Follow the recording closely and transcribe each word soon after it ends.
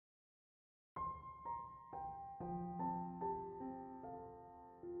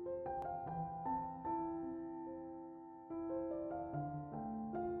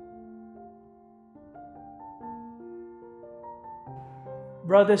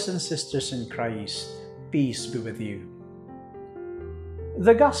Brothers and sisters in Christ, peace be with you.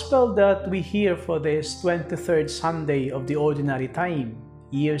 The Gospel that we hear for this 23rd Sunday of the Ordinary Time,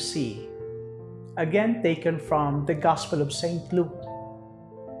 Year C, again taken from the Gospel of St. Luke,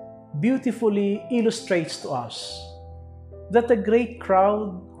 beautifully illustrates to us that a great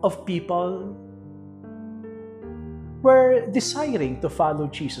crowd of people were desiring to follow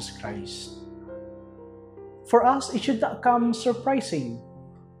Jesus Christ. For us, it should not come surprising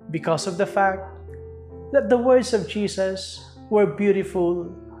because of the fact that the words of Jesus were beautiful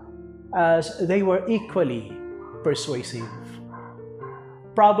as they were equally persuasive.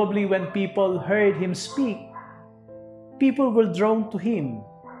 Probably when people heard him speak, people were drawn to him.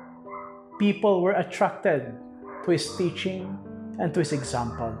 People were attracted to his teaching and to his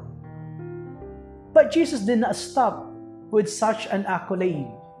example. But Jesus did not stop with such an accolade.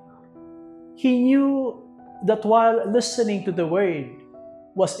 He knew that while listening to the word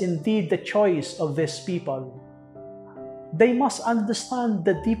was indeed the choice of these people, they must understand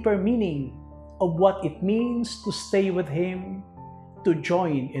the deeper meaning of what it means to stay with him, to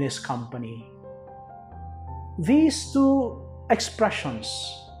join in his company. These two expressions,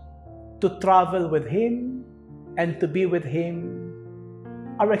 to travel with him and to be with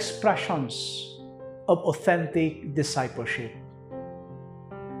him, are expressions of authentic discipleship.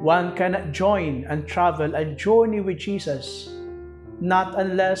 One cannot join and travel and journey with Jesus not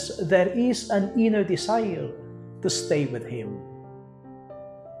unless there is an inner desire to stay with him.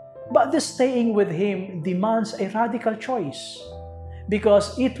 But this staying with him demands a radical choice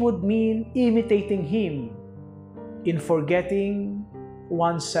because it would mean imitating him in forgetting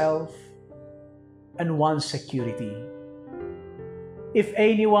oneself and one's security. If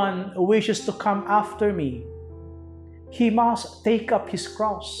anyone wishes to come after me, he must take up his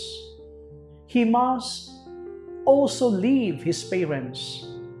cross. He must also leave his parents,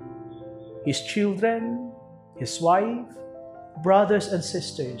 his children, his wife, brothers and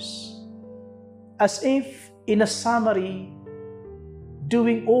sisters. As if, in a summary,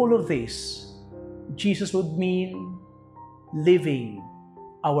 doing all of this, Jesus would mean living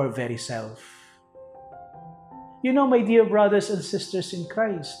our very self. You know, my dear brothers and sisters in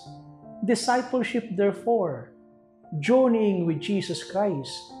Christ, discipleship, therefore, journeying with Jesus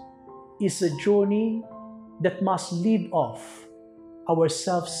Christ, is a journey that must leave off our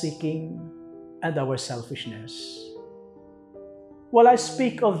self-seeking and our selfishness. While I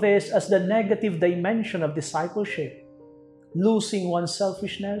speak of this as the negative dimension of discipleship, losing one's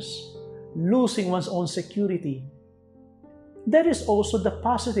selfishness, losing one's own security, there is also the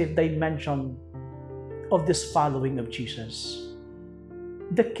positive dimension of this following of Jesus,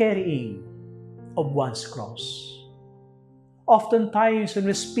 the carrying of one's cross. Oftentimes when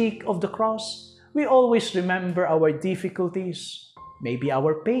we speak of the cross, we always remember our difficulties, maybe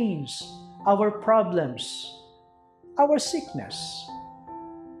our pains, our problems, our sickness.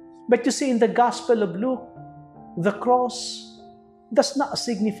 But you see, in the Gospel of Luke, the cross does not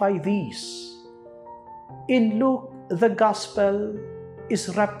signify these. In Luke, the Gospel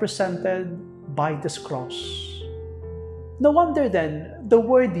is represented by this cross. No wonder then, the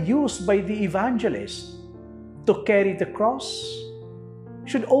word used by the evangelist to carry the cross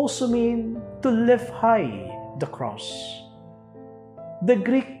should also mean to lift high the cross. The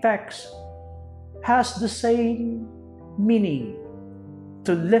Greek text has the same meaning,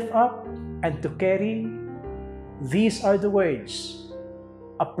 to lift up and to carry. These are the words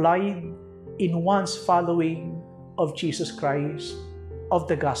applied in one's following of Jesus Christ, of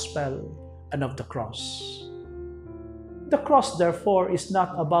the gospel, and of the cross. The cross, therefore, is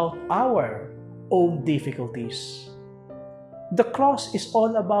not about our own difficulties. The cross is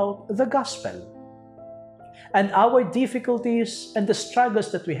all about the gospel. And our difficulties and the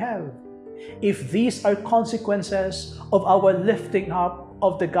struggles that we have, if these are consequences of our lifting up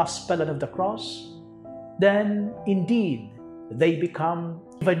of the gospel and of the cross, then indeed they become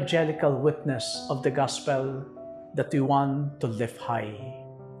evangelical witness of the gospel that we want to lift high.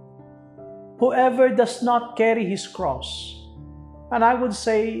 Whoever does not carry his cross, and I would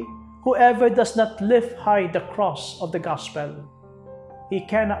say, whoever does not lift high the cross of the gospel, he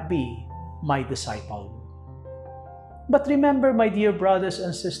cannot be my disciple. But remember, my dear brothers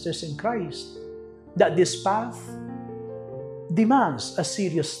and sisters in Christ, that this path demands a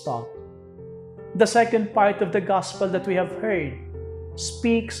serious thought. The second part of the gospel that we have heard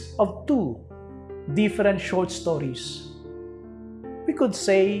speaks of two different short stories. We could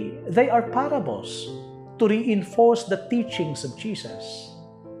say they are parables, to reinforce the teachings of Jesus.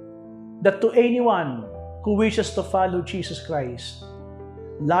 That to anyone who wishes to follow Jesus Christ,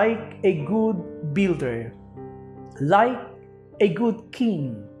 like a good builder, like a good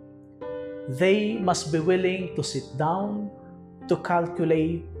king, they must be willing to sit down, to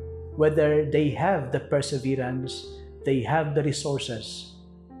calculate whether they have the perseverance, they have the resources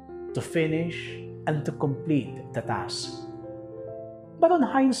to finish and to complete the task. But on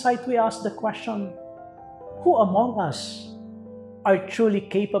hindsight, we ask the question, who among us are truly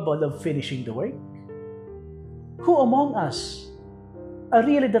capable of finishing the work? Who among us are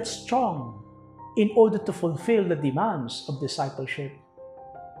really that strong in order to fulfill the demands of discipleship?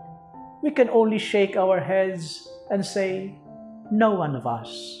 We can only shake our heads and say, no one of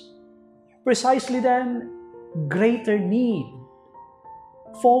us. Precisely then, greater need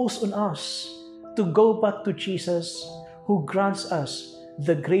falls on us to go back to Jesus, who grants us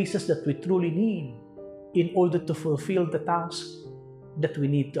the graces that we truly need in order to fulfill the task that we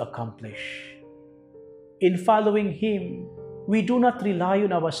need to accomplish. In following Him, we do not rely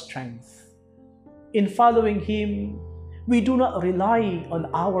on our strength. In following Him, we do not rely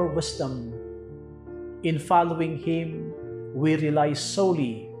on our wisdom. In following Him, we rely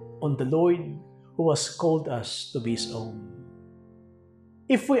solely on the Lord who has called us to be His own.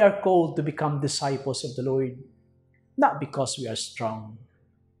 If we are called to become disciples of the Lord, not because we are strong,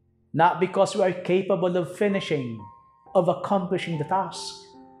 not because we are capable of finishing, of accomplishing the task.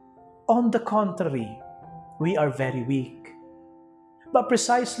 On the contrary, we are very weak. But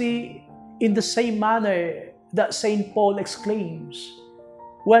precisely in the same manner that St. Paul exclaims,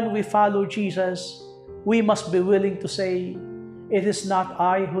 when we follow Jesus, we must be willing to say, it is not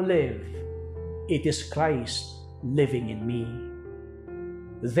I who live, it is Christ living in me.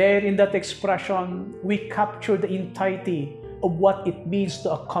 There in that expression, we capture the entirety of what it means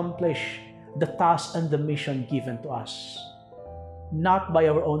to accomplish the task and the mission given to us. Not by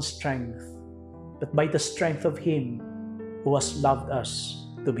our own strength, but by the strength of Him who has loved us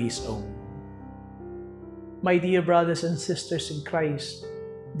to be His own. My dear brothers and sisters in Christ,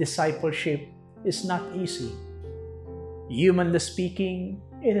 discipleship is not easy. Humanly speaking,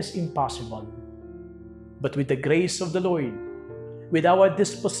 it is impossible. But with the grace of the Lord, with our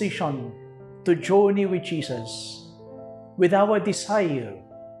disposition to journey with Jesus, with our desire,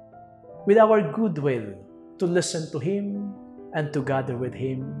 with our goodwill to listen to Him and to gather with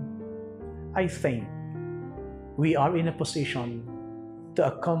Him, I think we are in a position to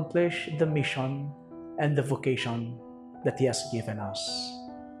accomplish the mission and the vocation that He has given us.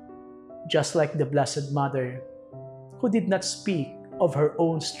 Just like the Blessed Mother, who did not speak of her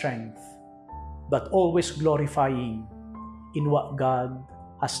own strength, but always glorifying in what God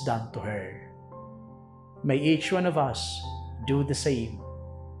has done to her. May each one of us do the same,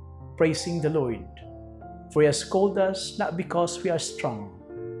 praising the Lord, for He has called us not because we are strong,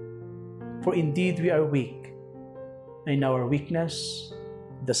 for indeed we are weak, and in our weakness,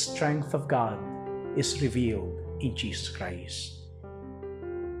 the strength of God is revealed in Jesus Christ.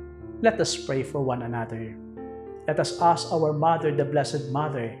 Let us pray for one another. Let us ask our Mother, the Blessed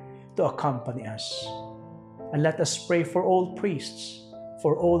Mother, to accompany us. And let us pray for all priests,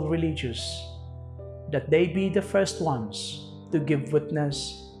 for all religious, that they be the first ones to give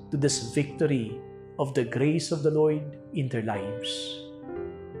witness to this victory of the grace of the Lord in their lives.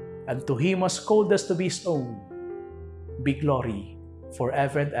 And to Him who has called us to be His own, be glory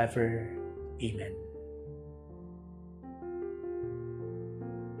forever and ever. Amen.